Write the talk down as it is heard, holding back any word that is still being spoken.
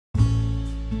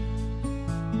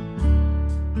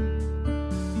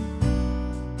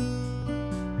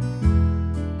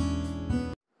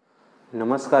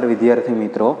નમસ્કાર વિદ્યાર્થી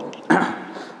મિત્રો,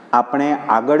 આપણે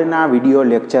આગળના વિડિયો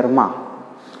લેક્ચરમાં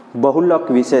બહુલક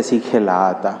વિશે શીખેલા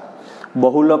હતા.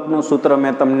 બહુલકનું સૂત્ર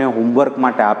મેં તમને હોમવર્ક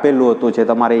માટે આપેલું હતું, જે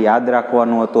તમારે યાદ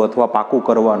રાખવાનું હતું અથવા પાકું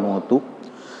કરવાનું હતું.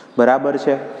 બરાબર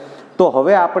છે? તો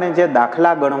હવે આપણે જે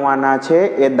દાખલા ગણવાના છે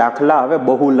એ દાખલા હવે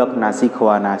બહુલકના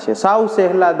શીખવાના છે. સાવ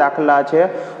સહેલા દાખલા છે,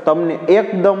 તમને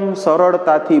એકદમ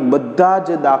સરળતાથી બધા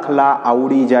જ દાખલા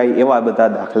આવડી જાય એવા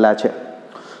બધા દાખલા છે.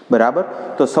 બરાબર?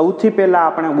 તો સૌથી પહેલા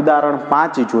આપણે ઉદાહરણ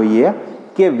 5 જોઈએ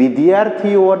કે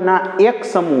વિદ્યાર્થીઓના એક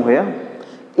સમૂહે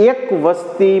એક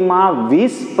વસ્તીમાં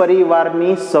 20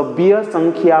 પરિવારની સભ્ય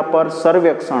સંખ્યા પર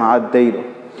સર્વેક્ષણ હાથ ધર્યું.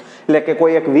 એટલે કે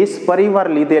કોઈ એક 20 પરિવાર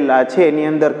લીધેલા છે, એની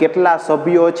અંદર કેટલા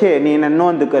સભ્યો છે એની એને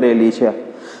નોંધ કરેલી છે,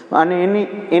 અને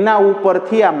એના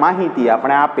ઉપરથી આ માહિતી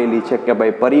આપણે આપેલી છે કે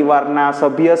ભાઈ પરિવારના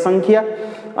સભ્ય સંખ્યા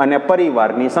અને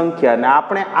પરિવારની સંખ્યા, અને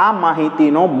આપણે આ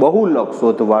માહિતીનો બહુલક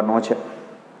શોધવાનો છે.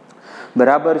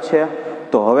 બરાબર છે?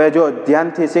 તો હવે જો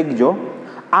ધ્યાનથી શીખજો.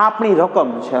 આ આપણી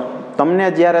રકમ છે. તમને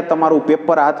જ્યારે તમારું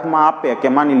પેપર હાથમાં આપે, કે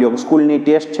માની લો સ્કૂલની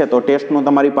ટેસ્ટ છે, તો ટેસ્ટનું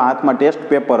તમારી પાસે હાથમાં ટેસ્ટ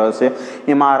પેપર હશે,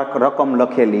 એમાં રકમ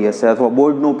લખેલી હશે, અથવા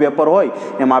બોર્ડનું પેપર હોય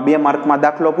એમાં 2 માર્કમાં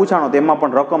દાખલો પૂછાણો તો એમાં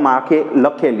પણ રકમ આખી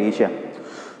લખેલી છે.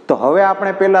 તો હવે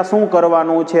આપણે પહેલાં શું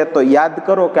કરવાનું છે, તો યાદ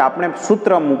કરો કે આપણે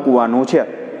સૂત્ર મૂકવાનું છે.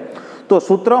 તો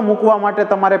સૂત્ર મૂકવા માટે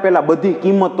તમારે પહેલાં બધી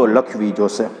કિંમતો લખવી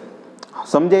જોશે.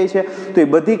 સમજાય છે? તો એ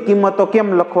બધી કિંમતો કેમ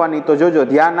લખવાની, તો જોજો,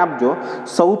 ધ્યાન આપજો.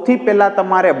 સૌથી પહેલા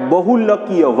તમારે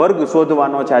બહુલકીય વર્ગ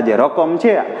શોધવાનો છે. આ જે રકમ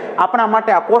છે આપણા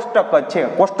માટે આ કોષ્ટક જ છે.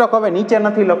 કોષ્ટક હવે નીચે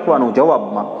નથી લખવાનું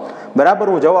જવાબમાં. બરાબર?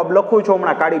 હું જવાબ લખું છું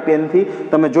હમણાં કાળી પેનથી,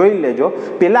 તમે જોઈ લેજો.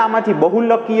 પહેલા આમાંથી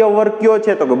બહુલકીય વર્ગ કયો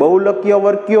છે, તો કે બહુલકીય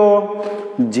વર્ગ કયો,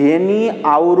 જેની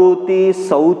આવૃત્તિ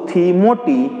સૌથી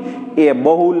મોટી એ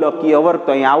બહુલકીય વર્ગ.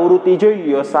 તો અહીંયા આવૃત્તિ જોઈ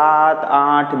લ્યો, 7,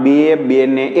 8, 2, 2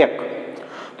 ને 1.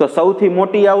 તો સૌથી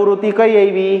મોટી આવૃત્તિ કઈ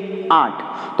આવી? 8.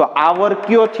 તો આ વર્ગ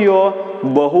કયો થયો?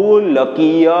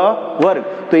 બહુલકીય વર્ગ.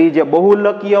 તો એ જે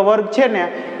બહુલકીય વર્ગ છે ને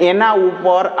એના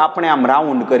ઉપર આપણે આમ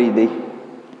રાઉન્ડ કરી દઈએ.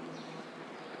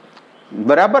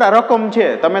 બરાબર? આ રકમ છે.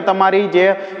 તમે તમારી જે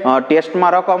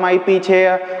ટેસ્ટમાં રકમ આપી છે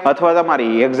અથવા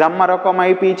તમારી એક્ઝામમાં રકમ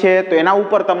આપી છે, તો એના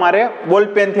ઉપર તમારે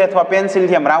બોલપેનથી અથવા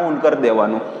પેન્સિલથી આમ રાઉન્ડ કરી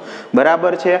દેવાનું.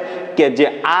 બરાબર છે? કે જે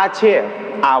આ છે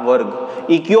આ વર્ગ,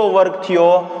 એ કયો વર્ગ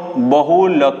થયો?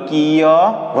 બહુલકીય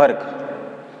વર્ગ.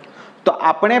 તો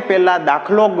આપણે પહેલા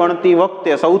દાખલો ગણતી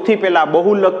વખતે સૌથી પહેલા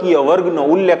બહુલકીય વર્ગનો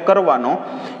ઉલ્લેખ કરવાનો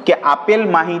કે આપેલ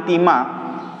માહિતીમાં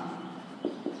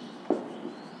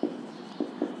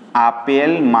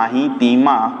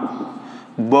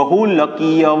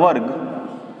બહુલકીય વર્ગ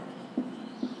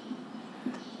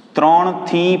 3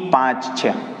 થી 5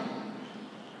 છે.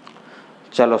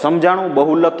 ચલો સમજાણું.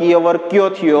 બહુલકીય વર્ગ કયો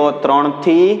થયો? 3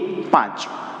 થી 5.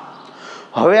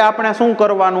 હવે આપણે શું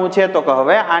કરવાનું છે, તો કે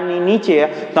હવે આની નીચે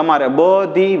તમારે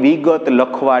બધી વિગત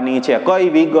લખવાની છે. કઈ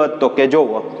વિગત? તો કે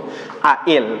જોવો, આ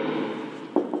L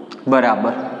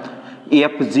બરાબર,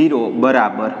 F0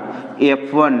 બરાબર,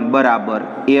 F1 બરાબર,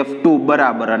 F2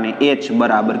 બરાબર અને H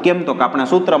બરાબર. કેમ? તો કે આપણે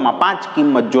સૂત્રમાં 5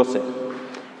 કિંમત જોશે.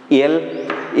 L,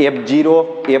 F0,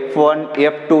 F1,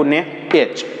 F2 ને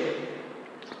H.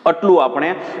 આટલું આપણે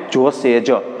જોશે જ.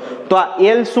 તો આ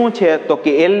L શું છે, તો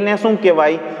કે L ને શું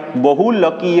કહેવાય?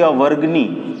 બહુલકીય વર્ગની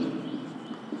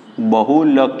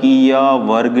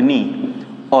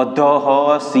અધઃ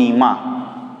સીમા.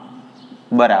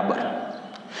 બરાબર.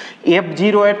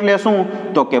 F0 એટલે શું,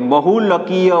 તો કે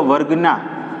બહુલકીય વર્ગના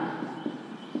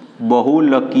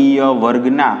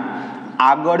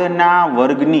આગળના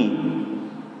વર્ગની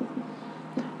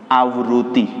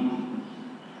આવૃત્તિ.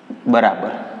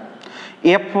 બરાબર.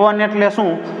 F1 એટલે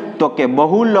શું, તો કે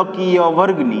બહુલકીય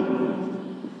વર્ગની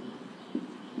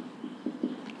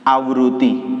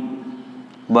આવૃત્તિ.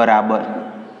 બરાબર.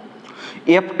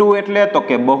 F2 એટલે તો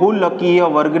કે બહુલકીય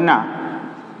વર્ગના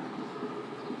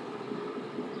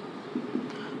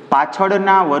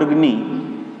પાછળના વર્ગની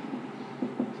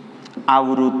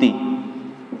આવૃત્તિ.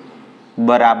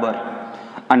 બરાબર.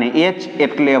 અને H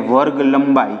એટલે વર્ગ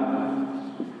લંબાઈ.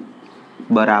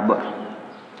 બરાબર.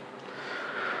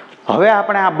 હવે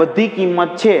આપણે આ બધી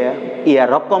કિંમત છે એ આ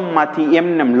રકમમાંથી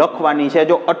એમને લખવાની છે.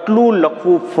 જો આટલું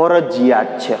લખવું ફરજિયાત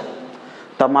છે.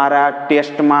 તમારા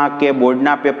ટેસ્ટમાં કે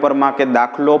બોર્ડના પેપરમાં કે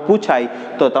દાખલો પૂછાય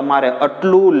તો તમારે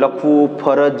આટલું લખવું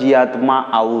ફરજિયાતમાં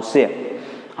આવશે.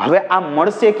 હવે આ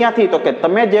મળશે ક્યાંથી, તો કે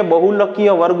તમે જે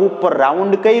બહુલકીય વર્ગ ઉપર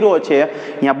રાઉન્ડ કર્યો છે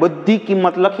ત્યાં બધી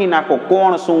કિંમત લખી નાખો.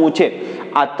 કોણ શું છે?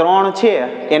 આ 3 છે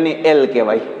એને L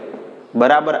કહેવાય.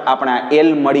 બરાબર. આપણે આ L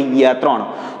મળી ગયા 3.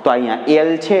 તો અહીંયા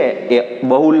L છે એ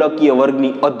બહુલકીય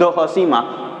વર્ગની અધઃ સીમા,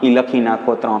 એ લખી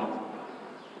નાખો 3.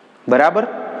 બરાબર.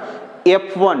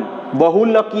 F1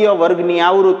 બહુલકીય વર્ગની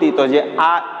આવૃત્તિ, તો જે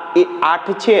આ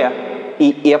 8 છે એ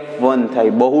F1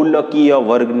 થાય, બહુલકીય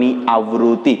વર્ગની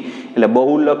આવૃત્તિ. એટલે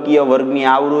બહુલકીય વર્ગની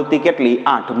આવૃત્તિ કેટલી?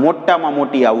 8, મોટામાં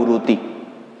મોટી આવૃત્તિ.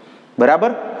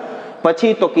 બરાબર.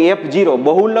 પછી તો કે F0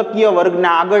 બહુલકીય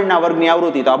વર્ગના આગળના વર્ગની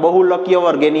આવૃત્તિ, તો આ બહુલકીય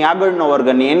વર્ગ એની આગળનો વર્ગ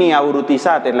અને એની આવૃત્તિ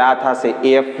 7, એટલે આ થશે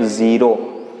F0.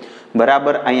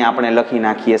 બરાબર. અહીંયા આપણે લખી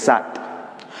નાખીએ 7.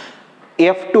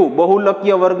 F2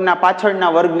 બહુલકીય વર્ગના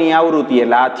પાછળના વર્ગની આવૃત્તિ,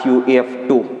 એટલે આ થયું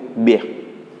F2 2.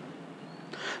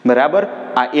 બરાબર.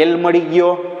 આ L મળી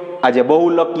ગયો. આ જે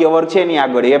બહુલકીય વર્ગ છે એની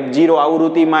આગળ F0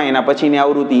 આવૃત્તિમાં, એના પછીની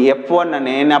આવૃત્તિ F1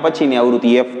 અને એના પછીની આવૃત્તિ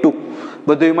F2,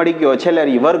 બધું મળી ગયો. છેલ્લે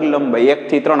વર્ગ લંબાઈ 1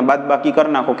 થી 3 બાદબાકી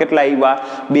કરી નાખો, કેટલા આવ્યા?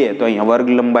 2. તો અહીંયા વર્ગ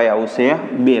લંબાઈ આવશે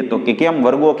 2. તો કે કેમ?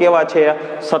 વર્ગો કેવા છે?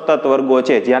 સતત વર્ગો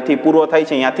છે, જ્યાંથી પૂરો થાય છે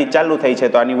ત્યાંથી ચાલુ થાય છે.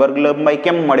 તો આની વર્ગ લંબાઈ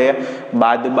કેમ મળે?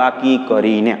 બાદબાકી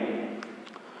કરીને.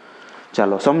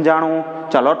 ચાલો સમજાણું.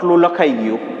 ચાલો આટલું લખાઈ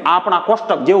ગયું. આપણા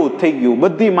કોષ્ટક જેવું જ થઈ ગયું.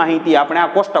 બધી માહિતી આપણે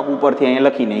આ કોષ્ટક ઉપરથી અહીંયા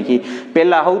લખી નાખી.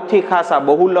 પહેલા સૌથી ખાસ આ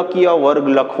બહુલકીય વર્ગ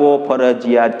લખવો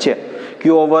ફરજિયાત છે.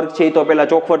 કયો વર્ગ છે એ તો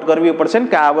પહેલા ચોખવટ કરવી પડશે ને,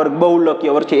 કે આ વર્ગ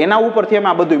બહુલકીય વર્ગ છે, એના ઉપરથી અમે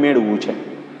આ બધું મેળવવું છે.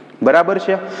 બરાબર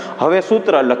છે. હવે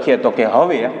સૂત્ર લખીએ તો કે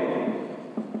હવે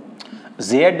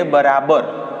Z બરાબર,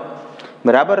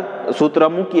 બરાબર, સૂત્ર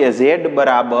મૂકીએ. Z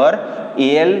બરાબર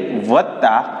L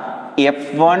વત્તા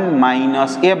F1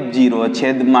 માઇનસ F0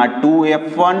 છેદમાં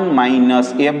 2F1 minus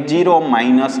F0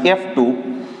 minus F2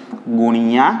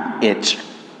 ગુણ્યા H.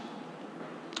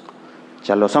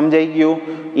 ચાલો સમજાઈ ગયું.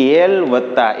 L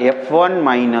વત્તા F1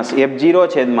 માઇનસ F0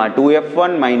 છેદમાં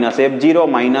 2F1 minus F0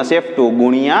 minus F2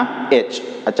 ગુણ્યા H.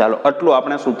 ચાલો આટલું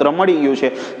આપણે સૂત્ર મળી ગયું છે.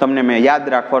 તમને મેં યાદ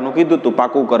રાખવાનું કીધું હતું,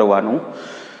 પાકું કરવાનું.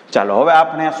 ચાલો હવે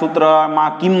આપણે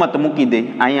સૂત્રમાં કિંમત મૂકી દઈ.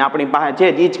 અહીંયા આપણી પાસે છે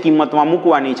જ કિંમતમાં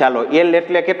મૂકવાની. ચાલો L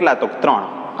એટલે કેટલા? તો 3.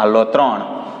 હાલો 3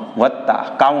 વત્તા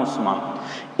કાઉન્સમાં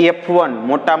F1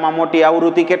 મોટામાં મોટી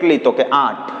આવૃત્તિ કેટલી? તો કે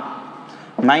 8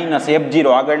 માઇનસ F0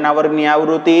 આગળના વર્ગની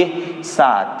આવૃત્તિ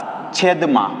 7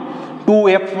 છેદમાં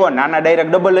 2F1, આના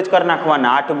ડાયરેક્ટ ડબલ જ કરી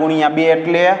નાખવાના. 8 ગુણ્યા 2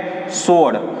 એટલે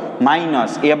 16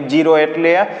 માઇનસ F0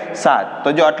 એટલે 7. તો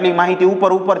જો આટલી માહિતી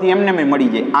ઉપરથી એમને મળી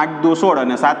જાય. 8 દુ 16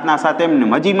 અને 7 ના 7 એમને.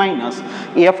 હજી માઇનસ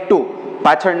F2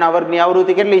 પાછળના વર્ગની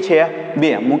આવૃત્તિ કેટલી છે?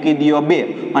 2. મૂકી દો 2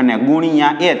 અને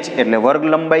ગુણ્યા H એટલે વર્ગ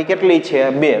લંબાઈ કેટલી છે?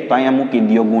 2. તો અહીંયા મૂકી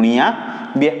દો ગુણ્યા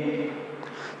 2.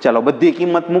 ચાલો બધી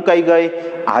કિંમત મુકાઈ ગઈ.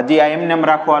 હાજી આ એમને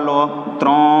રાખો. હાલો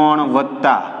 3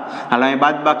 વત્તા, હાલો અહીં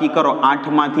બાદ બાકી કરો.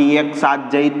 8 માંથી 1 7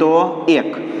 જાય તો 1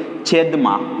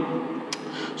 છેદમાં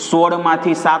 16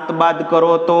 માંથી 7 બાદ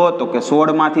કરો તો કે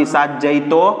 16 માંથી 7 જાય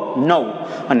તો 9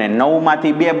 અને 9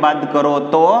 માંથી 2 બાદ કરો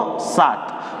તો 7.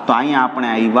 તો અહીંયા આપણે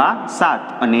આવ્યા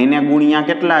 7 અને એને ગુણ્યા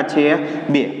કેટલા છે?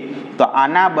 2. તો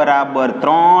આના બરાબર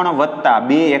 3 વત્તા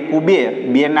 2 એકુ 2,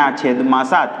 2 ના છેદમાં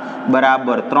 7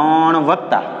 બરાબર 3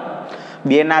 વત્તા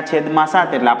 2 ના છેદમાં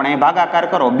 7 એટલે આપણે ભાગાકાર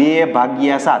કરો. 2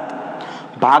 ભાગ્યા 7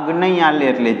 ભાગ નહીં આલે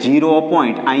એટલે 0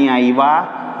 પોઈન્ટ. અહીંયા આવ્યા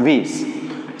 20.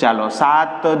 ચાલો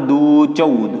 7 દુ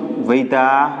 14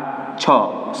 વૈધા 6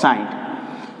 60,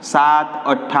 7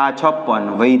 8 56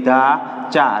 વૈધા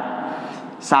 4,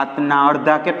 7 ના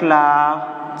અડધા કેટલા?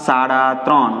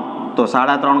 3.5. તો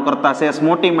 3.5 કરતા શેષ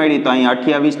મોટી મળી. તો અહીંયા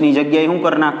 28 ની જગ્યાએ શું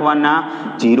કરી નાખવાના?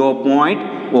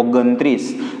 0.29.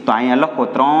 તો અહીંયા લખો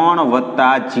 3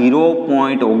 વત્તા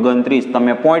 0.29.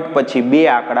 તમે પોઈન્ટ પછી 2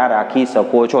 આંકડા રાખી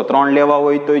શકો છો. 3 લેવા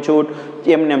હોય તોય છૂટ,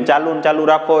 એમને ચાલુ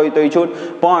રાખવો હોય તોય છૂટ,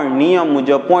 પણ નિયમ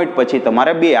મુજબ પોઈન્ટ પછી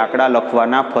તમારે 2 આંકડા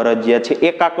લખવાના ફરજિયાત છે.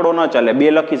 એક આંકડો ન ચાલે,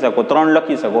 2 લખી શકો, 3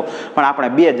 લખી શકો, પણ આપણે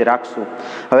 2 જ રાખશું.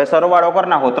 હવે સરવાળો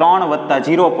કરી નાખો. 3 વત્તા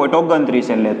 0.29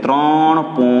 એટલે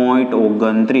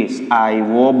 3.29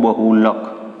 આવ્યો બહુલક.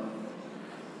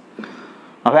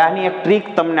 હવે આની એક ટ્રીક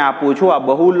તમને આપું છું. આ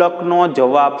બહુલકનો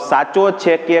જવાબ સાચો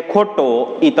છે કે ખોટો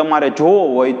એ તમારે જોવો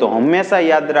હોય તો હંમેશા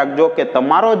યાદ રાખજો કે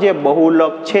તમારો જે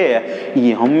બહુલક છે એ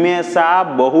હંમેશા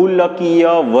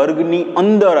બહુલકીય વર્ગની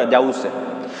અંદર જ આવશે.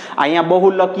 અહીંયા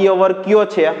બહુલકીય વર્ગ કયો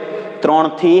છે? 3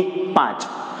 થી 5.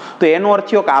 તો એનો અર્થ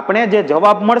થયો કે આપણે જે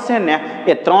જવાબ મળશે ને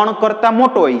એ 3 કરતા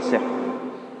મોટો હશે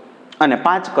અને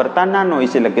 5 કરતા નાનો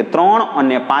હશે. એટલે કે 3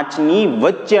 અને 5 ની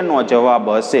વચ્ચેનો જવાબ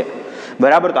હશે.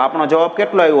 બરાબર. તો આપણો જવાબ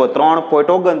કેટલો આવ્યો?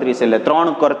 3.29 એટલે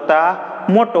 3 કરતા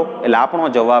મોટો. એટલે આપણો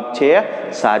જવાબ છે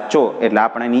સાચો. એટલે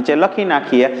આપણે નીચે લખી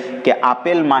નાખીએ કે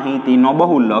આપેલ માહિતીનો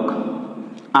બહુલક,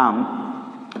 આમ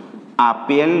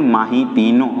આપેલ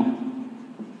માહિતીનો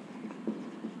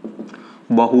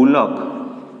બહુલક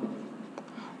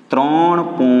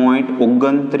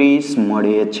 3.29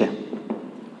 મળે છે.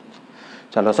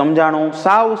 ચાલો સમજાણું.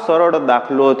 સાવ સરળ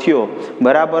દાખલો થયો.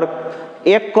 બરાબર.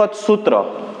 એક જ સૂત્ર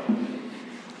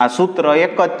આ સૂત્ર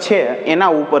એક જ છે,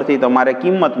 એના ઉપરથી તમારે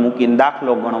કિંમત મૂકીને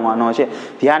દાખલો ગણવાનો છે.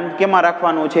 ધ્યાન કેમાં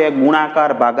રાખવાનું છે?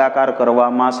 ગુણાકાર ભાગાકાર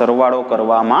કરવામાં, સરવાળો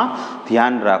કરવામાં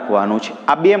ધ્યાન રાખવાનું છે.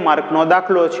 આ 2 માર્કનો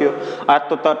દાખલો છે. આ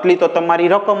તો આટલી તો તમારી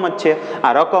રકમ જ છે.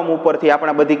 આ રકમ ઉપરથી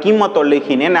આપણે બધી કિંમતો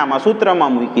લખીને એનામાં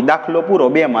સૂત્રમાં મૂકી દાખલો પૂરો,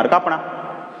 2 માર્ક આપણા.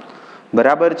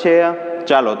 બરાબર છે.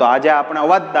 ચાલો, તો આજે આપણે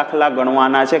આવા જ દાખલા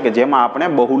ગણવાના છે કે જેમાં આપણે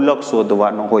બહુલક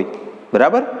શોધવાનો હોય.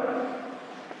 બરાબર.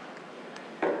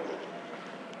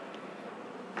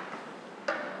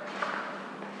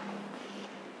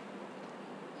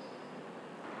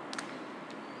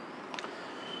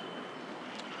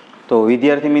 તો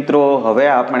વિદ્યાર્થી મિત્રો, હવે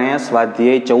આપણે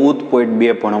સ્વાધ્યાય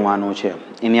 14.2 ભણવાનું છે.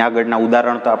 એની આગળના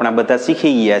ઉદાહરણ તો આપણે બધા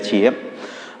શીખી ગયા છીએ.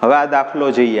 હવે આ દાખલો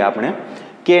જોઈએ આપણે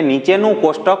કે નીચેનું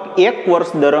કોષ્ટક 1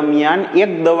 વર્ષ દરમિયાન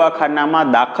એક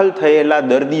દવાખાનામાં દાખલ થયેલા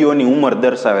દર્દીઓની ઉંમર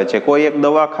દર્શાવે છે. કોઈ એક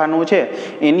દવાખાનું છે,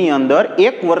 એની અંદર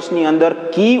 1 વર્ષની અંદર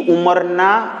કી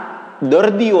ઉંમરના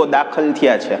દર્દીઓ દાખલ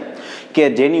થયા છે કે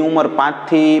જેની ઉંમર 5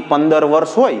 થી 15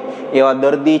 વર્ષ હોય એવા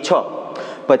દર્દી 6,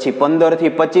 પછી 15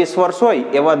 થી 25 વર્ષ હોય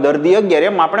એવા દર્દી 11.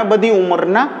 એમ આપણે બધી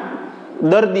ઉંમરના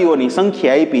દર્દીઓની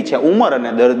સંખ્યા આપી છે, ઉંમર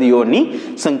અને દર્દીઓની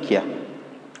સંખ્યા.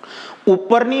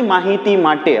 ઉપરની માહિતી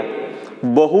માટે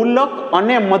બહુલક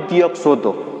અને મધ્યક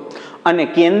શોધો અને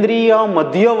કેન્દ્રીય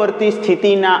મધ્યવર્તી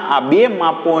સ્થિતિના આ 2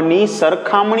 માપોની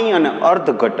સરખામણી અને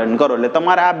અર્થઘટન કરો. એટલે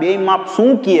તમારે આ 2 માપ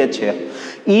શું કહે છે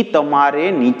એ તમારે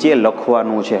નીચે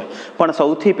લખવાનું છે. પણ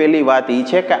સૌથી પહેલી વાત એ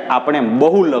છે કે આપણે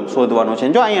બહુલક શોધવાનું છે.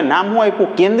 જો અહીંયા નામ હું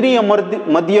આપ્યું કેન્દ્રીય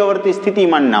મધ્યવર્તી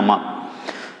સ્થિતિમાનના માપ.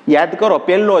 યાદ કરો,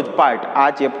 પહેલો જ પાર્ટ,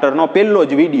 આ ચેપ્ટરનો પહેલો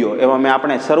જ વિડીયો, એમાં મેં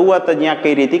આપણે શરૂઆત જ અહીંયા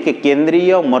કરી હતી કે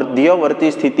કેન્દ્રીય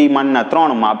મધ્યવર્તી સ્થિતિમાનના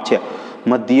 3 માપ છે: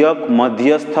 મધ્યક,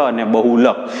 મધ્યસ્થ અને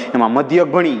બહુલક. એમાં મધ્યક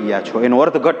ભણી ગયા છો. એનું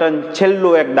અર્થઘટન છેલ્લો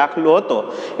એક દાખલો હતો,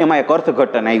 એમાં એક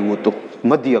અર્થઘટન આવ્યું હતું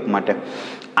મધ્યક માટે.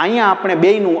 અહીંયા આપણે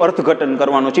બેયનું અર્થઘટન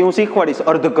કરવાનું છે. હું શીખવાડીશ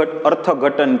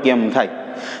અર્થઘટન કેમ થાય.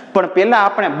 પણ પહેલા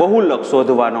આપણે બહુલક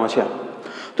શોધવાનો છે.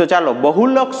 તો ચાલો,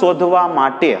 બહુલક શોધવા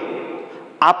માટે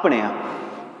આપણે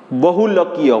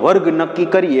બહુલકીય વર્ગ નક્કી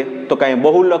કરીએ. તો કાંઈ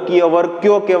બહુલકીય વર્ગ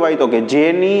કયો કહેવાય? તો કે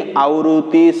જેની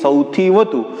આવૃત્તિ સૌથી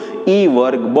વધુ ઈ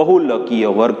વર્ગ બહુલકીય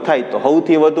વર્ગ થાય. તો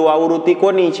સૌથી વધુ આવૃત્તિ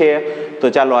કોની છે? તો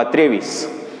ચાલો, આ 23.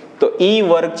 તો ઈ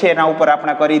વર્ગ છે, એના ઉપર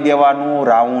આપણે કરી દેવાનું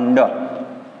રાઉન્ડ.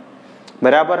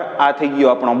 બરાબર. આ થઈ ગયો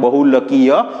આપણો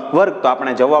બહુલકીય વર્ગ. તો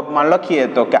આપણે જવાબમાં લખીએ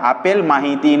તો કે આપેલ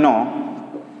માહિતીનો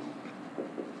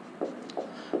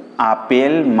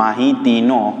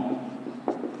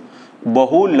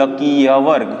બહુલકીય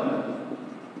વર્ગ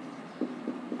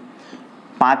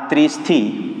 35 થી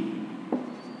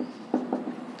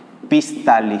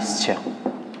 45 છે.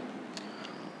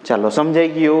 ચાલો,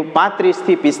 સમજાઈ ગયું. 35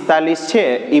 થી 45 છે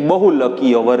એ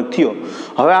બહુલકીય વર્ગ થયો.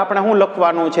 હવે આપણે શું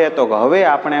લખવાનું છે? તો હવે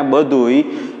આપણે બધુંય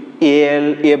L,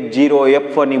 F0,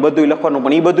 F1 એ બધું લખવાનું.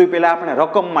 પણ એ બધું પહેલા આપણે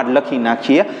રકમમાં જ લખી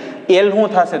નાખીએ. L શું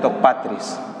થશે? તો 35.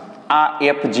 આ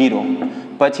F0,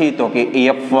 પછી તો કે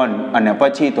F1 અને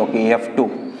પછી તો કે F2.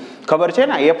 ખબર છે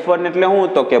ને? F1 એટલે શું?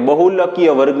 તો કે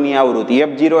બહુલકીય વર્ગની આવૃત્તિ.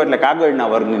 F0 એટલે આગળના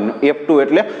વર્ગની. F2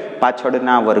 એટલે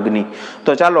પાછળના વર્ગની.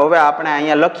 તો ચાલો, હવે આપણે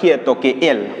અહીંયા લખીએ તો કે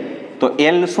L. તો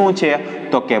L શું છે?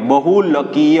 તો કે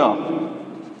બહુલકીય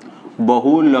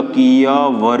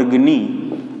વર્ગની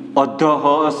અધઃ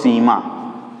સીમા.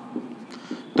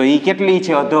 તો એ કેટલી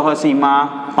છે અધઃ સીમા?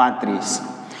 35.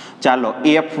 ચાલો,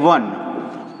 F1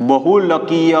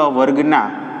 બહુલકીય વર્ગના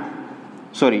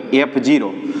F0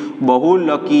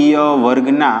 બહુલકીય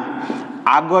વર્ગના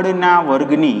આગળના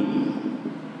વર્ગની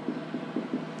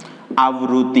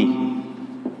આવૃત્તિ.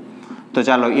 તો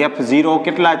ચાલો, F0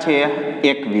 કેટલા છે?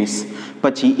 21.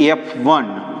 પછી F1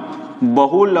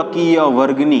 બહુલકીય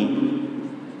વર્ગની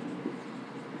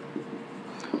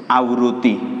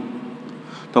આવૃત્તિ.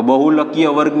 તો બહુલકીય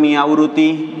વર્ગની આવૃત્તિ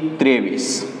 23.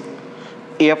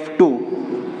 F2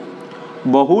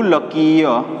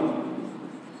 બહુલકીય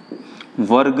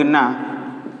વર્ગના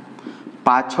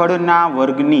પાછળના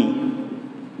વર્ગની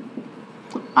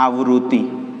આવૃત્તિ.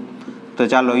 તો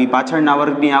ચાલો, એ પાછળના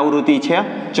વર્ગની આવૃત્તિ છે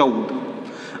 14.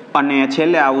 અને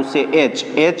છેલ્લે આવશે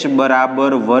H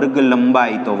બરાબર વર્ગ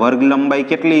લંબાઈ. તો વર્ગ લંબાઈ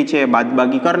કેટલી છે?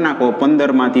 બાદબાકી કરી નાખો.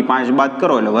 15 માંથી 5 બાદ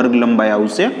કરો એટલે વર્ગ લંબાઈ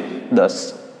આવશે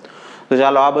 10. તો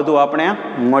ચાલો, આ બધું આપણે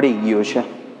મળી ગયું છે.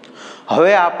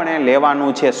 હવે આપણે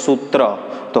લેવાનું છે સૂત્ર.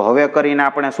 તો હવે કરીને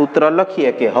આપણે સૂત્ર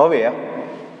લખીએ કે હવે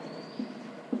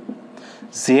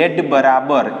Z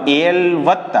બરાબર L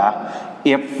વત્તા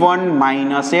F1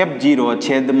 માઇનસ F0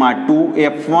 છેદમાં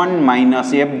 2F1 minus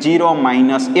F0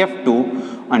 minus F2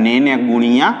 અને એને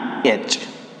ગુણ્યા H.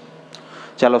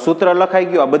 ચાલો, સૂત્ર લખાઈ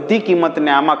ગયું. આ બધી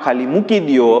કિંમતને આમાં ખાલી મૂકી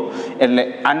દો એટલે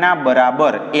આના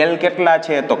બરાબર L કેટલા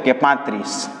છે? તો કે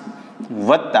 35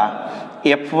 વત્તા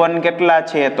F1 કેટલા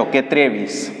છે તો કે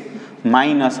 23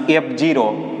 માઇનસ F0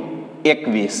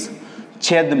 21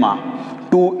 છેદમાં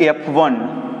 2F1,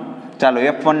 ચાલો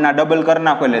F1 ના ડબલ કરી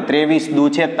નાખો એટલે 23 દુ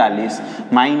 46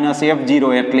 માઇનસ F0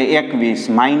 એટલે 21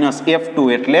 માઇનસ F2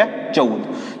 એટલે 14.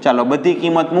 ચાલો બધી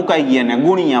કિંમત મુકાઈ ગઈ અને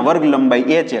ગુણ્યા વર્ગ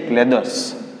લંબાઈ h એટલે 10.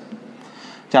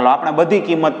 ચાલો આપણે બધી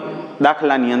કિંમત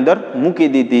દાખલાની અંદર મૂકી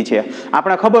દીધી છે.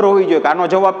 આપણે ખબર હોવી જોઈએ કે આનો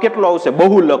જવાબ કેટલો આવશે,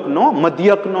 બહુલકનો,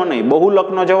 મધ્યકનો નહીં.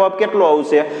 બહુલકનો જવાબ કેટલો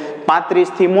આવશે?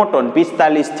 35 થી મોટો ને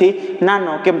 45 થી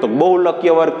નાનો. કેમ તો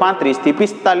બહુલકીય વર્ગ 35 થી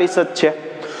 45 જ છે.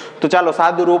 તો ચાલો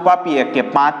સાદું રૂપ આપીએ કે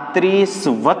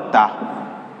 35 વત્તા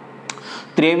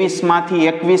 23 માંથી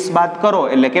 21 બાદ કરો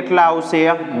એટલે કેટલા આવશે?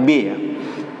 2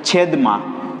 છેદમાં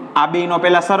આ બેનો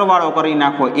પેલા સરવાળો કરી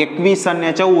નાખો, 21 અને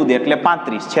 14 એટલે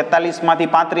 35. 46 માંથી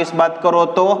 35 બાદ કરો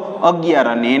તો 11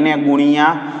 અને એને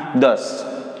ગુણ્યા 10.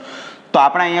 તો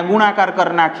આપણે અહીંયા ગુણાકાર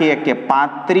કરી નાખીએ કે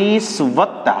 35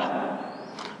 વત્તા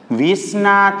 20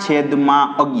 ના છેદમાં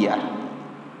 11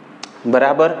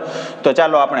 બરાબર. તો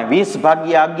ચાલો આપણે 20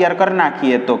 ભાગ્યા 11 કરી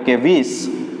નાખીએ તો કે 20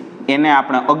 એને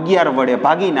આપણે 11 વડે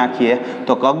ભાગી નાખીએ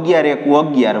તો કે 11 એકુ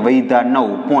 11 વૈધા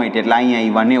 9 પોઈન્ટ એટલે અહીંયા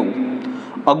આવ્યા 90.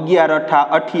 11 અઠા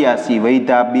 88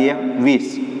 વૈધા 2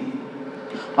 20.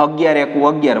 11 એકુ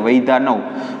 11 વૈધા 9.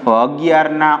 11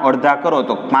 ના અડધા કરો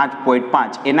તો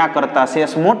 5.5. એના કરતા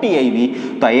શેષ મોટી આવી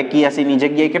તો 81 ની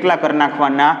જગ્યાએ કેટલા કરી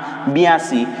નાખવાના?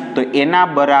 82. તો એના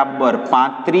બરાબર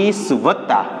 35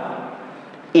 વત્તા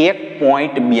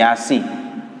 1.82.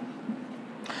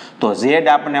 તો Z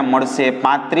આપણે મળશે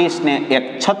 35 ને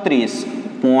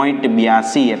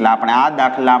 36.82. એટલે આપણે આ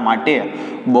દાખલા માટે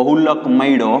બહુલક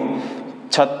મળ્યો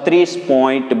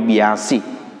 36.82.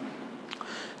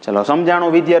 ચલો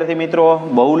સમજાણું વિદ્યાર્થી મિત્રો.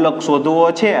 બહુલક શોધવો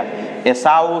છે એ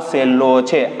સાવ સહેલો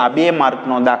છે. આ 2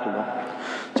 માર્કનો દાખલો.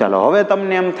 ચાલો હવે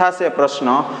તમને એમ થશે પ્રશ્ન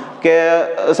કે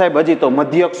સાહેબ હજી તો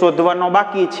મધ્યક શોધવાનો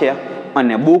બાકી છે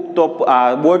અને બુક તો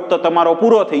બોર્ડ તો તમારો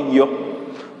પૂરો થઈ ગયો,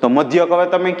 તો મધ્યક હવે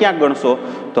તમે ક્યાં ગણશો?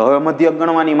 તો હવે મધ્યક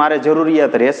ગણવાની મારે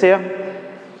જરૂરિયાત રહેશે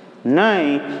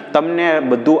નહીં. તમને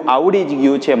બધું આવડી જ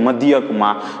ગયું છે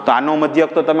મધ્યકમાં, તો આનો મધ્યક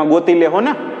તો તમે ગોતી લેહો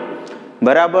ને,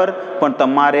 બરાબર. પણ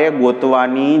તમારે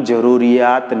ગોતવાની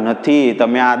જરૂરિયાત નથી.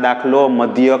 તમે આ દાખલો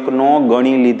મધ્યકનો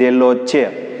ગણી લીધેલો જ છે.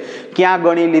 ક્યાં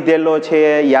ગણી લીધેલો છે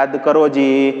યાદ કરો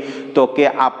જી. તો કે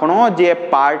આપણો જે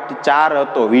પાર્ટ 4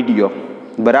 હતો વિડીયો,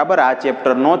 બરાબર, આ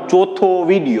ચેપ્ટરનો ચોથો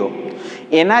વિડીયો,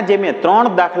 એના જે મેં 3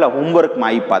 દાખલા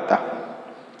હોમવર્કમાં આપ્યા હતા,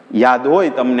 યાદ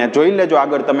હોય તમને જોઈ લેજો.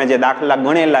 આગળ તમે જે દાખલા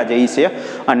ગણેલા જ હશે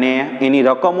અને એની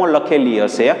રકમો લખેલી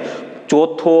હશે.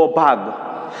 ચોથો ભાગ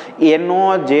એનો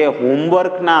જે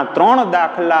હોમવર્કના 3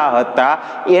 દાખલા હતા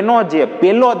એનો જે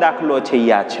પહેલો દાખલો છે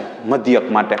યા છે મધ્યક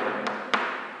માટે,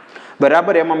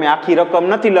 બરાબર. એમાં મેં આખી રકમ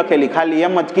નથી લખેલી, ખાલી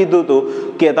એમ જ કીધું હતું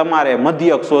કે તમારે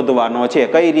મધ્યક શોધવાનો છે.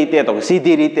 કઈ રીતે? તો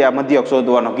સીધી રીતે આ મધ્યક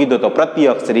શોધવાનો કીધું તો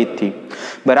પ્રત્યક્ષ રીતથી,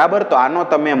 બરાબર. તો આનો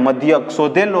તમે મધ્યક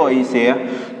શોધેલો હશે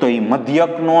તો એ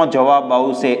મધ્યકનો જવાબ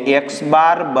આવશે x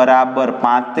બાર બરાબર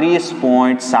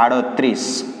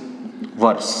 35.37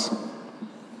 વર્ષ.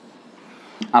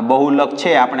 આ બહુલક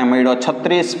છે આપણે મળ્યો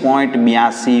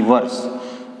 36.82 વર્ષ,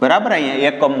 બરાબર. અહીંયા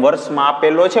એકમ વર્ષમાં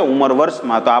આપેલો છે, ઉંમર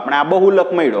વર્ષમાં, તો આપણે આ બહુલક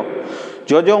મળ્યો.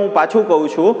 જોજો હું પાછું કહું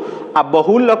છું, આ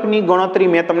બહુલકની ગણતરી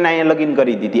મેં તમને અહીંયા લગીન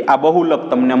કરી દીધી. આ બહુલક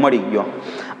તમને મળી ગયો.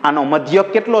 આનો મધ્યક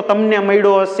કેટલો તમને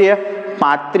મળ્યો હશે?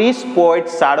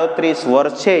 35.37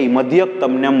 વર્ષ છે એ મધ્યક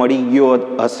તમને મળી ગયો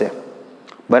હશે,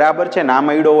 બરાબર છે ને. આ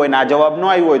મળ્યો હોય ને આ જવાબ ન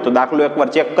આવ્યો હોય તો દાખલો એકવાર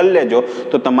ચેક કરી લેજો,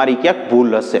 તો તમારી ક્યાંક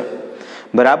ભૂલ હશે,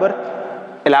 બરાબર.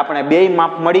 એટલે આપણે 2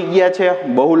 માપ મળી ગયા છે.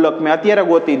 બહુલક મેં અત્યારે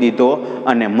ગોતી દીધો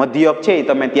અને મધ્યક છે એ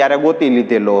તમે ત્યારે ગોતી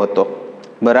લીધેલો હતો,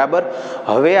 બરાબર.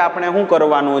 હવે આપણે શું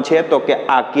કરવાનું છે તો કે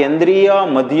આ કેન્દ્રીય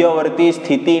મધ્યવર્તી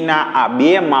સ્થિતિના આ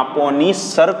 2 માપોની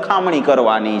સરખામણી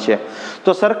કરવાની છે. તો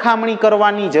સરખામણી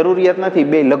કરવાની જરૂરિયાત નથી,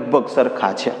 2 લગભગ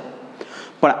સરખા છે,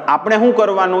 પણ આપણે શું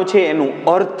કરવાનું છે એનું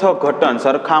અર્થઘટન,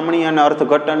 સરખામણી અને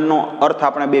અર્થઘટનનો અર્થ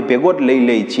આપણે 2 ભેગો જ લઈ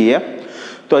લઈએ છીએ.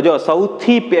 તો જો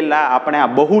સૌથી પહેલા આપણે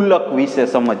આ બહુલક વિશે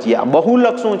સમજીએ. આ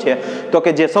બહુલક શું છે તો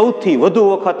કે જે સૌથી વધુ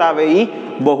વખત આવે એ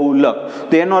બહુલક.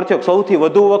 તો એનો અર્થ સૌથી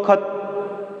વધુ વખત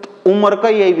ઉંમર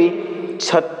કઈ આવી?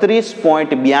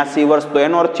 36.82 વર્ષ. તો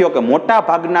એનો અર્થ થયો કે મોટા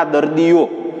ભાગના દર્દીઓ,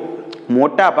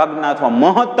 મોટા ભાગના અથવા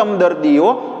મહત્તમ દર્દીઓ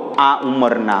આ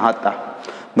ઉંમરના હતા,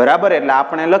 બરાબર. એટલે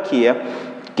આપણે લખીએ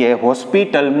કે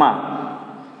હોસ્પિટલમાં,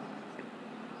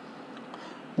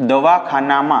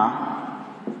 દવાખાનામાં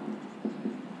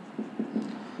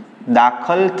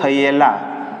દાખલ થયેલા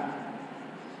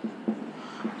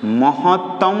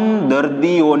મહત્તમ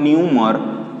દર્દીઓની ઉંમર,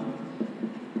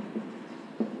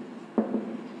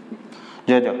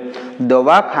 જોજો,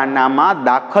 દવાખાનામાં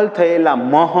દાખલ થયેલા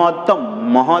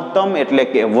મહત્તમ એટલે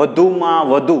કે વધુમાં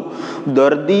વધુ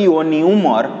દર્દીઓની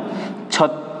ઉંમર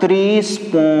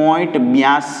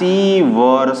 36.82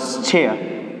 વર્ષ છે.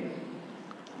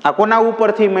 આ કોના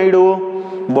ઉપરથી મળ્યું?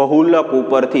 બહુલક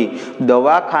ઉપરથી.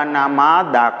 દવાખાનામાં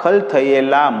દાખલ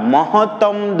થયેલા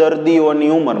મહત્તમ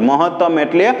દર્દીઓની ઉંમર, મહત્તમ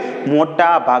એટલે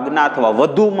મોટા ભાગના અથવા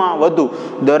વધુમાં વધુ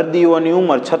દર્દીઓની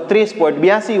ઉંમર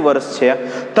 36.82 વર્ષ છે,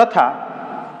 તથા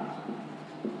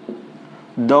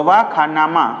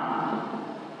દવાખાનામાં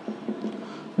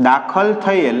દાખલ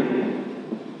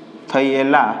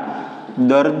થયેલા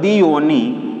દર્દીઓની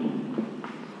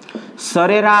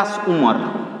સરેરાશ ઉંમર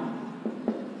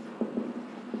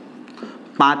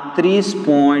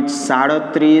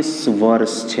 35.37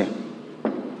 વર્ષ છે.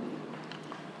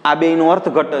 આ બેનું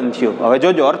અર્થઘટન થયું. હવે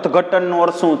જોજો અર્થઘટનનો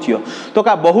અર્થ શું થયો? તો કે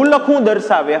આ બહુલક શું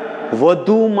દર્શાવે?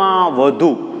 વધુમાં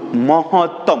વધુ,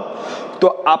 મહત્તમ. તો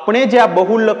આપણે જે આ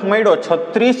બહુલક મળ્યો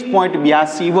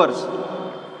 36.82 વર્ષ,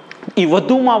 એ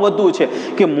વધુમાં વધુ છે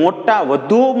કે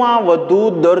વધુમાં વધુ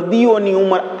દર્દીઓની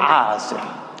ઉંમર આ હશે,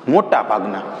 મોટા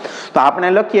ભાગના. તો આપણે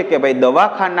લખીએ કે ભાઈ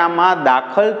દવાખાનામાં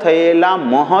દાખલ થયેલા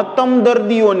મહત્તમ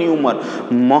દર્દીઓની ઉંમર,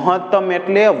 મહત્તમ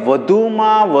એટલે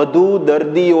વધુમાં વધુ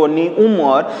દર્દીઓની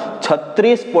ઉંમર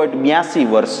 36.82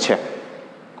 વર્ષ છે.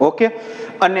 ઓકે.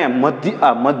 અને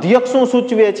મધ્યક શું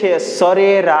સૂચવે છે?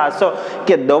 સરેરાશ.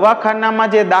 કે દવાખાનામાં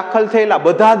જે દાખલ થયેલા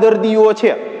બધા દર્દીઓ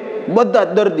છે, બધા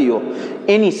દર્દીઓ,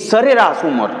 એની સરેરાશ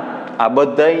ઉંમર, આ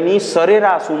બધાની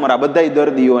સરેરાશ ઉંમર, આ બધા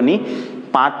દર્દીઓની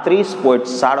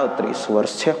 35.37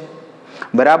 વર્ષ છે.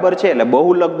 બરાબર છે. એટલે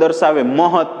બહુલક દર્શાવે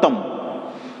મહત્તમ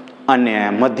અને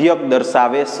મધ્યક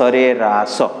દર્શાવે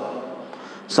સરેરાશ.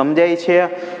 સમજાય છે?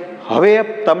 હવે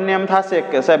તમને એમ થશે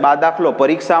કે સાહેબ આ દાખલો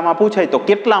પરીક્ષામાં પૂછાય તો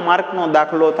કેટલા માર્કનો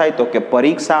દાખલો થાય? તો કે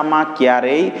પરીક્ષામાં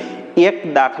ક્યારેય એક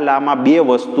દાખલામાં બે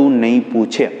વસ્તુ નહીં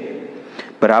પૂછે.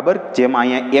 બરાબર. જેમાં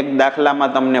અહીંયા એક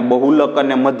દાખલામાં તમને બહુલક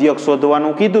અને મધ્યક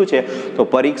શોધવાનું કીધું છે, તો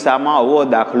પરીક્ષામાં આવો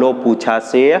દાખલો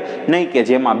પૂછાશે નહીં કે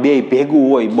જેમાં બે ભેગું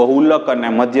હોય, બહુલક અને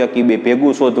મધ્યક એ બે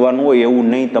ભેગું શોધવાનું હોય, એવું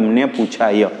નહીં તમને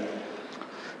પૂછાય.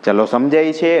 ચલો,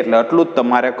 સમજાય છે? એટલે આટલું જ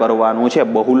તમારે કરવાનું છે.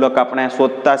 બહુલક આપણે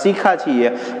શોધતા શીખ્યા છીએ,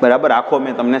 બરાબર. આખો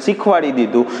મેં તમને શીખવાડી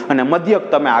દીધું. અને મધ્યક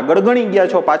તમે આગળ ગણી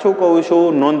ગયા છો. પાછું કહું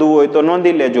છું, નોંધવું હોય તો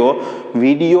નોંધી લેજો.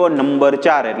 વિડીયો નંબર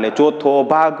 4 એટલે ચોથો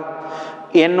ભાગ,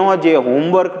 એનો જે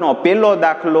હોમવર્કનો પહેલો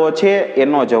દાખલો છે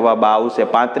એનો જવાબ આવશે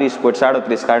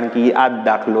 35.37, કારણ કે આ જ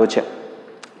દાખલો છે.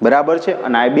 બરાબર છે.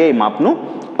 અને આ બે માપનું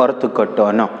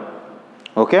અર્થઘટન.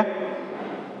 ઓકે.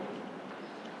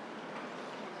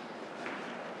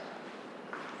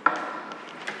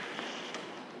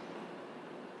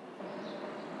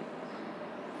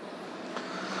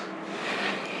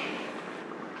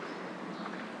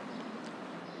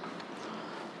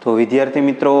 તો વિદ્યાર્થી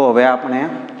મિત્રો, હવે આપણે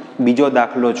બીજો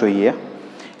દાખલો જોઈએ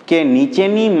કે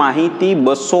નીચેની માહિતી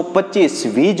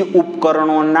 225 વીજ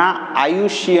ઉપકરણોના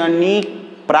આયુષ્યની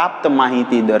પ્રાપ્ત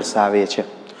માહિતી દર્શાવે છે.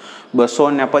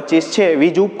 225 છે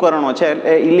વીજ ઉપકરણો છે,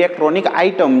 એટલે ઇલેક્ટ્રોનિક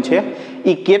આઇટમ છે. એ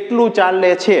કેટલું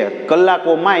ચાલે છે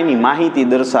કલાકોમાં એની માહિતી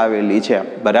દર્શાવેલી છે.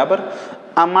 બરાબર.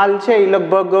 આ માલ છે એ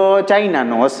લગભગ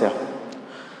ચાઇનાનો હશે,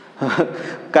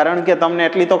 કારણ કે તમને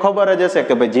એટલી તો ખબર જ હશે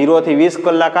કે ભાઈ 0 થી 20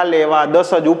 કલાક હાલે એવા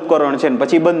 10 જ ઉપકરણ છે, ને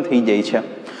પછી બંધ થઈ જાય છે.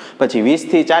 પછી 20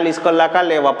 થી 40 કલાક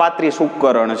હાલે એવા 35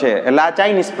 ઉપકરણ છે. એટલે આ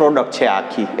ચાઇનીઝ પ્રોડક્ટ છે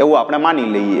આખી, એવું આપણે માની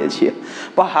લઈએ છીએ.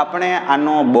 પણ આપણે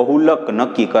આનો બહુલક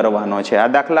નક્કી કરવાનો છે. આ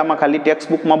દાખલામાં ખાલી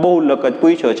ટેક્સ્ટબુકમાં બહુલક જ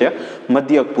પૂછ્યો છે,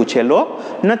 મધ્યક પૂછેલો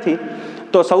નથી.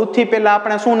 તો સૌથી પહેલા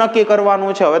આપણે શું નક્કી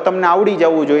કરવાનું છે? હવે તમને આવડી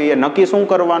જવું જોઈએ. નક્કી શું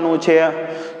કરવાનું છે?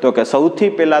 તો કે સૌથી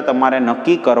પહેલા તમારે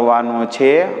નક્કી કરવાનો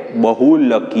છે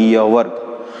બહુલકીય વર્ગ.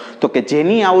 તો કે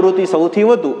જેની આવૃત્તિ સૌથી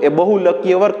વધુ એ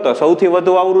બહુલકીય વર્ગ. તો સૌથી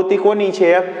વધુ આવૃત્તિ કોની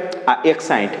છે? આ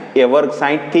 61. એ વર્ગ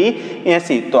 60 થી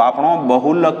 80. તો આપણો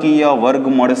બહુલકીય વર્ગ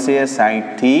મળશે 60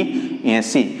 થી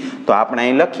 80. તો આપણે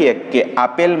અહીં લખીએ કે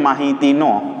આપેલ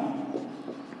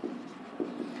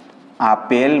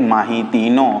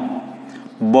માહિતીનો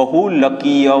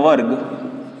બહુલકીય વર્ગ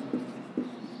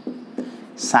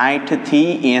 60 થી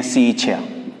 80 છે.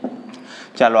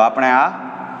 ચાલો આપણે આ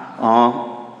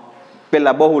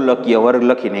પેલા બહુલકીય વર્ગ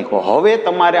લખી નાખો. હવે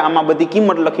તમારે આમાં બધી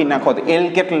કિંમત લખી નાખો. તો L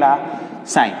કેટલા?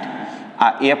 60.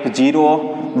 આ F0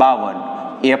 52,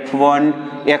 F1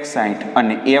 61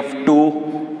 અને F2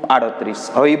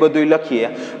 38. હવે એ બધું લખીએ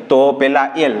તો પેલા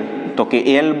L, તો કે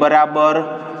L બરાબર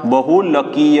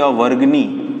બહુલકીય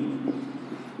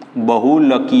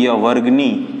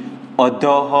વર્ગની અધઃ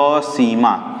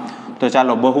સીમા. તો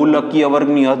ચાલો બહુલકીય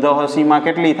વર્ગની અધઃ સીમા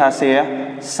કેટલી થશે?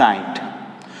 60.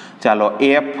 ચાલો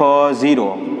F0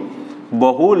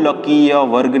 બહુલકીય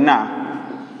વર્ગના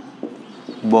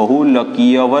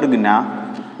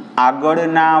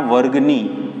આગળના વર્ગની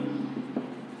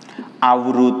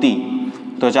આવૃત્તિ.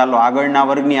 તો ચાલો આગળના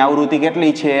વર્ગની આવૃત્તિ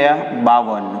કેટલી છે?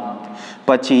 52.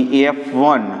 પછી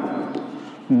F1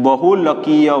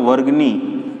 બહુલકીય વર્ગની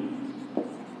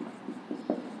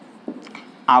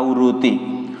આવૃત્તિ.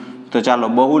 તો ચાલો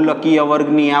બહુલકીય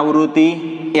વર્ગની આવૃત્તિ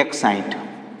 61.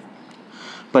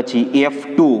 પછી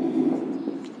F2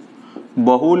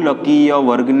 બહુલકીય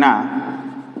વર્ગના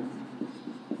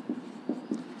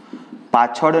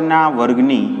પાછળના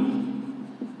વર્ગની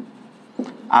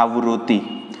આવૃત્તિ.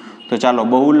 તો ચાલો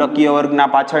બહુલકીય વર્ગના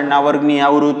પાછળના વર્ગની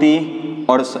આવૃત્તિ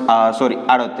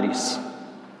 38.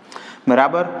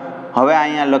 બરાબર. હવે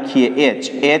અહીંયા લખીએ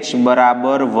h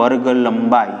બરાબર વર્ગ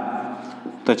લંબાઈ.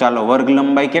 તો ચાલો વર્ગ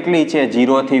લંબાઈ કેટલી છે?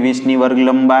 0 થી 20 ની વર્ગ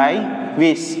લંબાઈ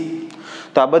 20.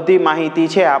 તો આ બધી માહિતી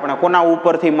છે આપણે કોના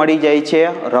ઉપરથી મળી જાય છે?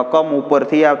 રકમ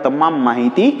ઉપરથી આ તમામ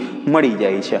માહિતી મળી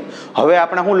જાય છે. હવે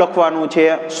આપણે શું લખવાનું છે?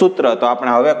 સૂત્ર. તો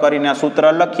આપણે હવે કરીને સૂત્ર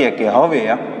લખીએ કે હવે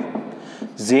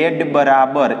z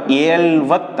બરાબર l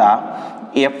વત્તા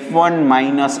f1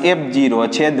 માઇનસ f0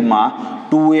 છેદમાં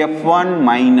 2f1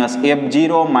 minus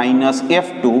f0 minus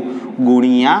f2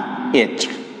 ગુણ્યા h.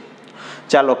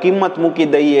 ચાલો કિંમત મૂકી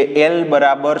દઈએ. l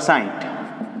બરાબર 60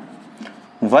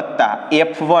 વત્તા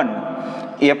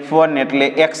f1 એટલે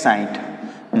 61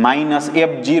 માઇનસ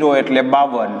f0 એટલે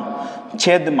 52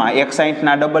 છેદમાં 61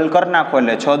 ના ડબલ કરી નાખો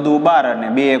એટલે 6 દુ 12 અને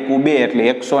 2 એકુ 2 એટલે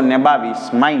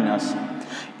 122 માઇનસ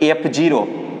f0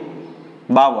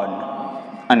 52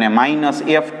 અને માઇનસ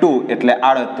f2 એટલે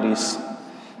 38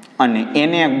 અને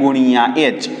એને ગુણ્યા h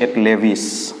એટલે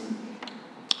 20.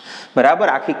 બરાબર.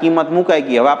 આખી કિંમત મુકાઈ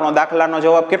ગઈ. હવે આપણો દાખલાનો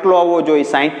જવાબ કેટલો આવવો જોઈએ?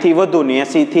 60 થી વધુ ને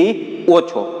 80 થી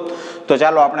ઓછો. તો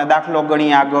ચાલો આપણે દાખલો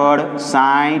ગણીએ આગળ.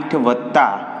 60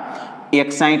 વત્તા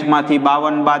 61 માંથી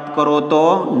 52 બાદ કરો તો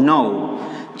 9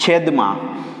 છેદમાં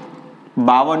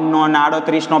 52 નો અને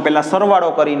 38 નો પેલા સરવાળો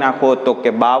કરી નાખો તો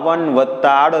કે 52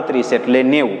 વત્તા 38 એટલે 90.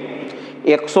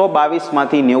 122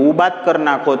 માંથી 90 બાદ કરી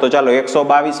નાખો તો ચાલો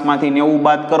 122 માંથી 90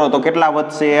 બાદ કરો તો કેટલા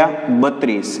વધશે?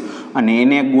 32 અને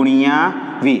એને ગુણ્યા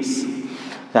 20.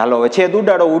 ચાલો હવે છેદ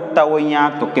ઉડાડો. ઉડતા હોય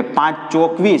અહીંયા તો કે 5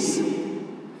 ચોક 20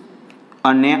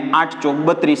 અને 8 ચોક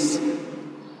 32.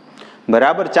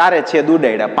 બરાબર. ચારે છેદ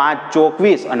ઉડાડ્યા. 5 ચોક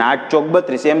 20 અને 8 ચોક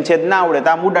 32. એમ છેદ ના આવડે તો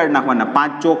આમ ઉડાડી નાખવાના.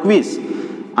 5 ચોક 20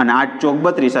 અને 8 ચોક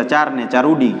 32. આ 4 ને 4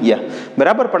 ઉડી ગયા.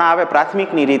 બરાબર. પણ હવે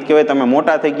પ્રાથમિકની રીત કહેવાય. તમે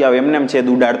મોટા થઈ ગયા એમને એમ છેદ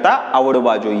ઉડાડતા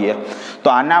આવડવા જોઈએ. તો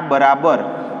આના બરાબર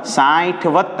 60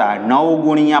 વત્તા 9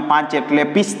 ગુણ્યા 5 એટલે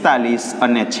 45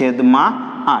 અને છેદમાં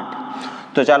 8.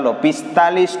 તો ચાલો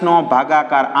 45 નો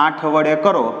ભાગાકાર 8 વડે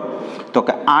કરો તો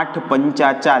કે 8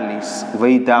 પંચા 40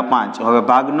 વૈધા 5. હવે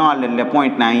ભાગ ન હાલે એટલે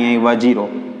પોઈન્ટ ને અહીંયા આવ્યા 0.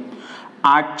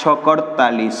 8 6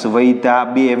 48 વૈધા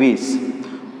 2 20.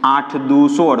 8 દુ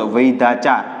 16 વૈધા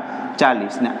 4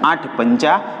 40 ને 8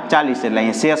 પંચા 40 એટલે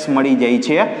અહીંયા શેષ મળી જાય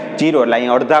છે 0. એટલે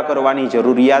અહીંયા અડધા કરવાની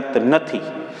જરૂરિયાત નથી.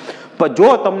 પણ જો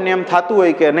તમને એમ થતું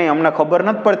હોય કે નહીં અમને ખબર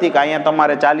નથી પડતી કે અહીંયા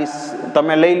તમારે 40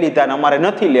 તમે લઈ લીધા ને અમારે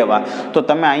નથી લેવા, તો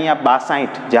તમે અહીંયા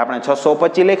 62 જે આપણે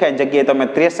 625 લખ્યા જગ્યાએ તમે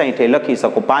 63 લખી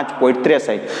શકો.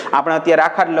 5.63 આપણે અત્યારે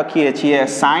આખા જ લખીએ છીએ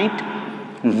 60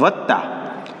 વત્તા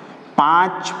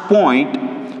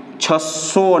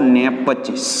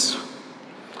 5.625.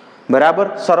 બરાબર.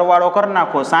 સરવાળો કરી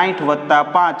નાખો. 60 વત્તા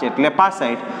 5 એટલે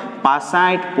 65.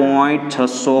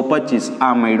 65.625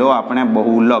 આ મળ્યો આપણે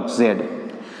બહુલક z.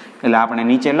 એટલે આપણે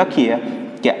નીચે લખીએ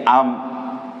કે આ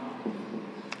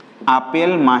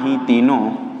આપેલ માહિતીનો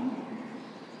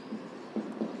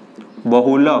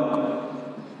બહુલક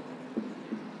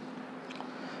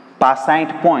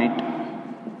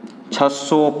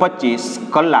 65.625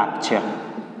 કલાક છે.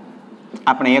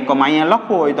 આપણે એકમ અહીંયા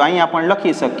લખવું હોય તો અહીંયા પણ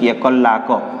લખી શકીએ કલાક.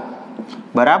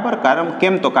 બરાબર. કારણ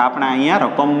કેમ તો કે આપણે અહીંયા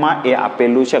રકમમાં એ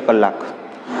આપેલું છે કલાક.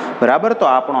 બરાબર. તો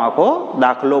આપણો આખો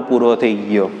દાખલો પૂરો થઈ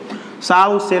ગયો.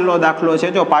 સાવ સહેલો દાખલો છે.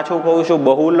 જો પાછું કહું છું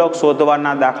બહુલક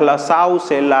શોધવાના દાખલા સાવ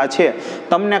સહેલા છે.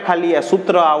 તમને ખાલી આ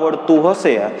સૂત્ર આવડતું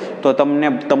હશે તો તમને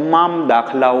તમામ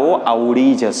દાખલાઓ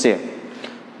આવડી જશે.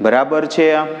 બરાબર છે.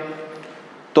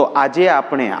 તો આજે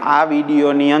આપણે આ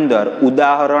વિડીયોની અંદર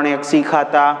ઉદાહરણ 1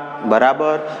 શીખાતા.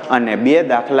 બરાબર. અને 2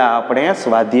 દાખલા આપણે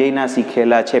સ્વાધ્યાયના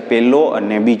શીખેલા છે, પહેલો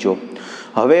અને બીજો.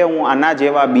 હવે હું આના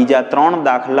જેવા બીજા 3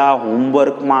 દાખલા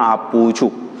હોમવર્કમાં આપું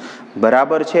છું.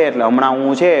 બરાબર છે. એટલે હમણાં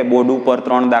હું છે બોર્ડ ઉપર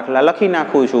 3 દાખલા લખી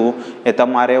નાખું છું, એ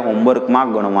તમારે હોમવર્કમાં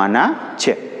ગણવાના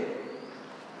છે.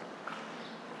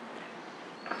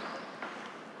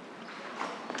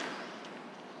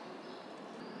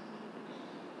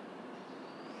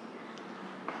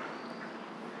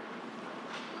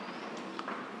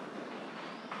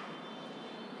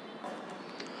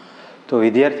 તો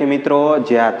વિદ્યાર્થી મિત્રો,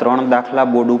 જે આ 3 દાખલા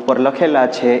બોર્ડ ઉપર લખેલા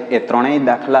છે એ ત્રણેય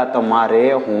દાખલા તમારે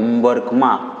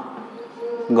હોમવર્કમાં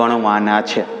ગણવાના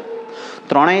છે.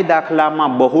 ત્રણેય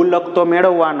દાખલામાં બહુલક તો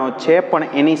મેળવવાનો છે,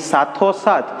 પણ એની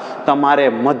સાથોસાથ તમારે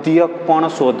મધ્યક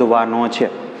પણ શોધવાનો છે.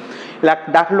 એટલે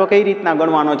દાખલો કઈ રીતના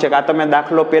ગણવાનો છે કે આ તમે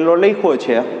દાખલો પેલો લખ્યો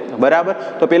છે, બરાબર,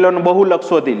 તો પેલોનો બહુલક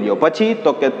શોધી લ્યો. પછી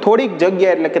તો કે થોડીક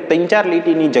જગ્યા એટલે કે 3-4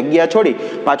 લીટીની જગ્યા છોડી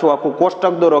પાછું આખું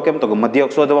કોષ્ટક દોરો. કેમ તો કે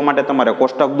મધ્યક શોધવા માટે તમારે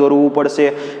કોષ્ટક દોરવું પડશે,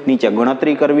 નીચે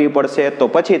ગણતરી કરવી પડશે, તો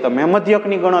પછી તમે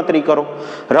મધ્યકની ગણતરી કરો.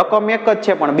 રકમ એક જ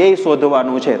છે પણ બેય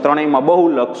શોધવાનું છે. ત્રણેયમાં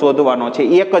બહુલક શોધવાનો છે.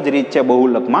 એક જ રીત છે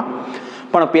બહુલકમાં.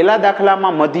 પણ પેલા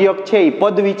દાખલામાં મધ્યક છે એ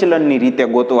પદ વિચલનની રીતે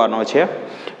ગોતવાનો છે.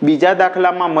 બીજા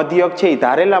દાખલામાં મધ્યક છે એ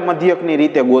ધારેલા મધ્યકની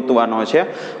રીતે ગોતવાનો છે.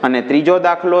 અને ત્રીજો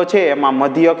દાખલો છે એમાં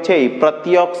મધ્યક છે એ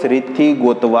પ્રત્યક્ષ રીતથી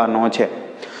ગોતવાનો છે.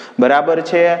 બરાબર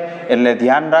છે? એટલે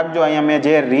ધ્યાન રાખજો, અહીંયા મેં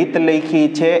જે રીત લખી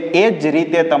છે એ જ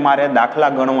રીતે તમારે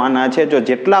દાખલા ગણવાના છે. જો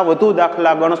જેટલા વધુ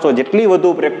દાખલા ગણશો, જેટલી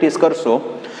વધુ પ્રેક્ટિસ કરશો,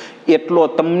 એટલો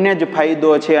તમને જ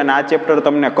ફાયદો છે અને આ ચેપ્ટર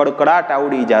તમને કડકડાટ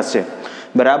આવડી જશે.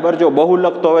 બરાબર. જો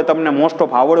બહુલક તો હવે તમને મોસ્ટ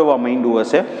ઓફ આવડવા માંડ્યું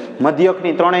હશે.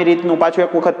 મધ્યકની ત્રણેય રીતનું પાછું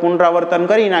એક વખત પુનરાવર્તન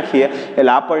કરી નાખીએ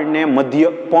એટલે આપણને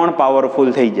મધ્યક પણ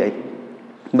પાવરફુલ થઈ જાય.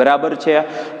 બરાબર છે?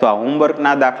 તો આ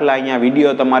હોમવર્કના દાખલા અહીંયા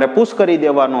વિડીયો તમારે પુશ કરી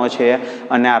દેવાનો છે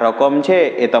અને આ રકમ છે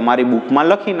એ તમારી બુકમાં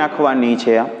લખી નાખવાની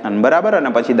છે. અને બરાબર, અને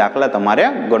પછી દાખલા તમારે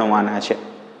ગણવાના છે.